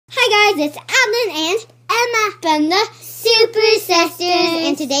guys, it's Alan and Emma from the Super Sisters,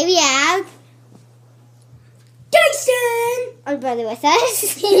 and today we have Jason, our brother, with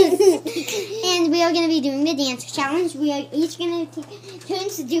us. And we are going to be doing the dance challenge. We are each going to take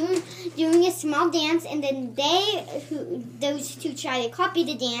turns doing a small dance, and then those two try to copy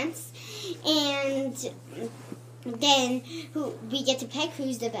the dance, and then we get to pick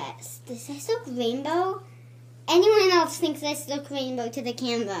who's the best. Does this look rainbow? Anyone else thinks this look rainbow to the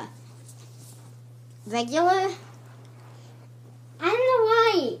camera? Regular? I don't know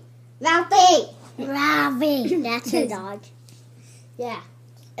why. Ralphie. That's your dog. Yeah.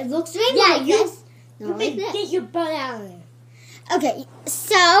 It looks rainbow. Yeah, yes. No, get your butt out of there. Okay,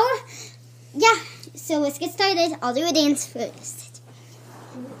 so, yeah. So let's get started. I'll do a dance first.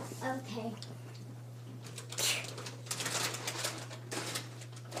 Okay.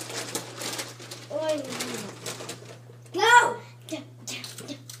 Go!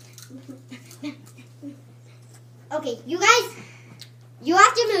 Okay, you guys, you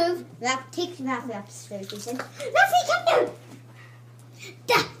have to move. Take Ralphie upstairs, Jason. Ralphie, come down!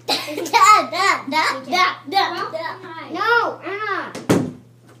 No,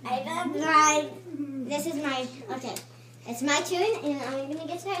 this is my, okay. It's my turn, and I'm gonna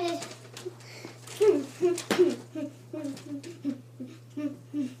get started.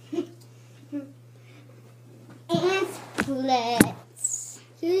 And splits.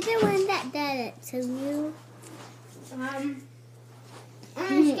 Who's the one that did it? So you? On a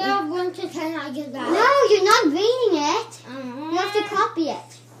scale of 1 to 10, I give that. No, you're not reading it. You have to copy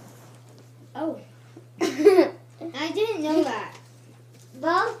it. Oh. I didn't know that.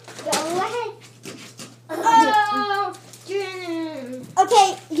 Well, go ahead. Oh!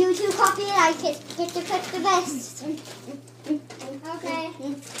 Okay, you two copy it. I get to pick the best. Okay.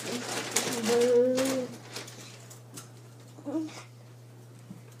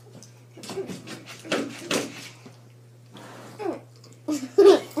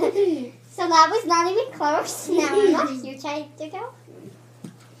 So that was not even close. Now Emma, you try to go.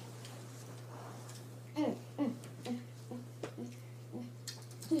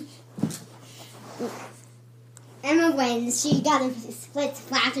 Emma wins. She got a split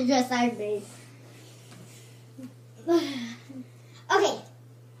splatter just like me. Okay.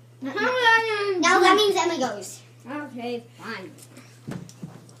 Now that means Emma goes. Okay, fine.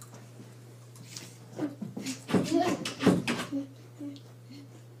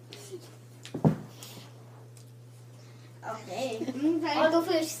 Okay. I'll go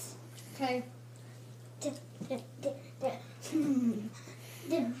first. Okay.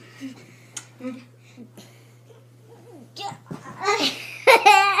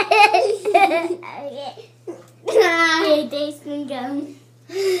 Okay, Jason, go.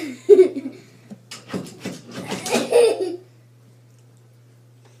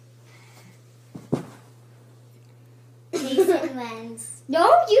 Jason wins. No,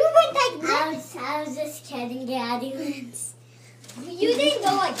 you went like that. I was just kidding. Daddy wins. You didn't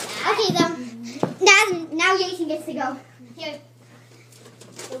go like that. Okay, then. Now Jason gets to go. Here.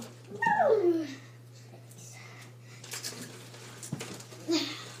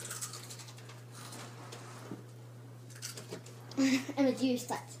 Emma, do your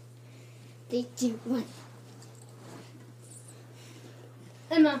splits. 3, 2, 1.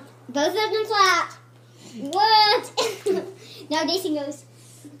 Emma, both of them flat. What? Now Jason goes.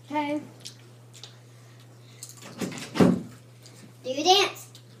 Okay. Do your dance.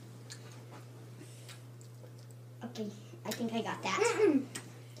 Okay, I think I got that.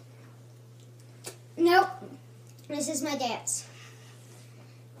 Nope. This is my dance.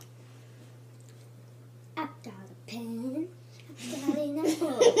 I've got a pen. I've got an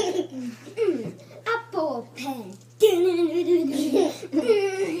apple. Apple pen.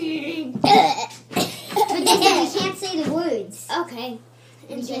 But you can't say the words. Okay.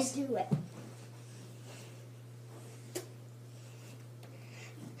 And just do it.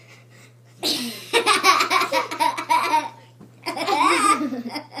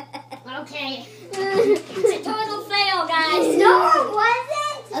 Okay. It's a total fail, guys. No, it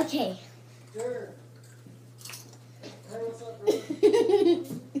wasn't. Okay. Sure. Hey, what's up, bro?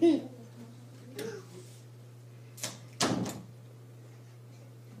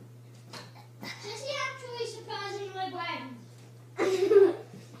 She actually surprisingly wins.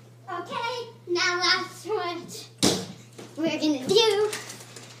 Okay, now that's what we're gonna do.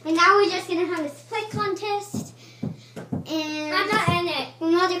 And now we're just gonna have a split contest. And I'm not in it.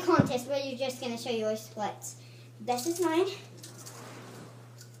 Another contest where you're just gonna show your splits. This is mine.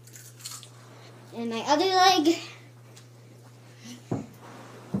 And my other leg.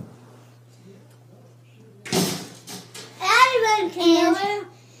 Everyone can.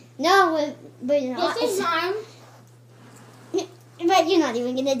 No, But you're not. This is mine. But you're not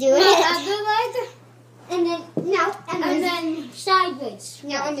even gonna do it. Other leg. And then no, And then sideways.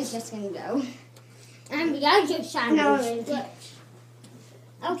 no, I'm just gonna go. And the other sideways. No. Good.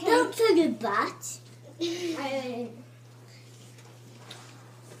 Okay. Don't do the butt.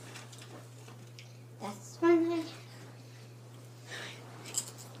 That's one leg.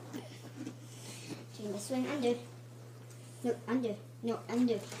 Turn this one under. No, under. No,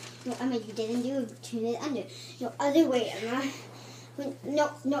 under. No, Emma, you didn't do it. Turn it under. No, other way, Emma.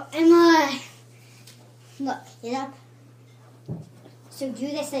 No, Emma. Look, get up. So do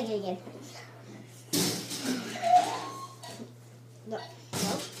this leg again. Look,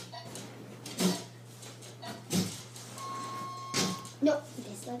 no,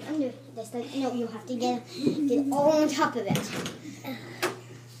 this leg under. This leg, no, you have to get all on top of it.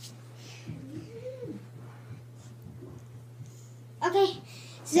 Okay,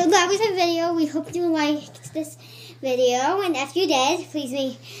 so that was our video. We hope you liked this video, and if you did, please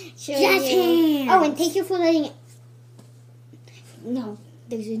make sure Hands. Oh, and thank you for letting it. No,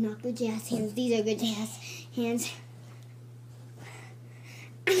 those are not good jazz hands. These are good jazz hands.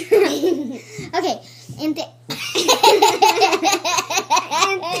 Okay, and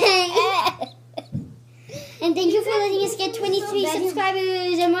and thank you for letting us get 23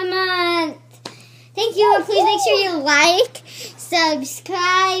 subscribers in 1 month. Thank you, and please make sure you like,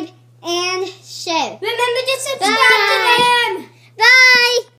 subscribe, and share. Remember to subscribe Bye. to them. Bye.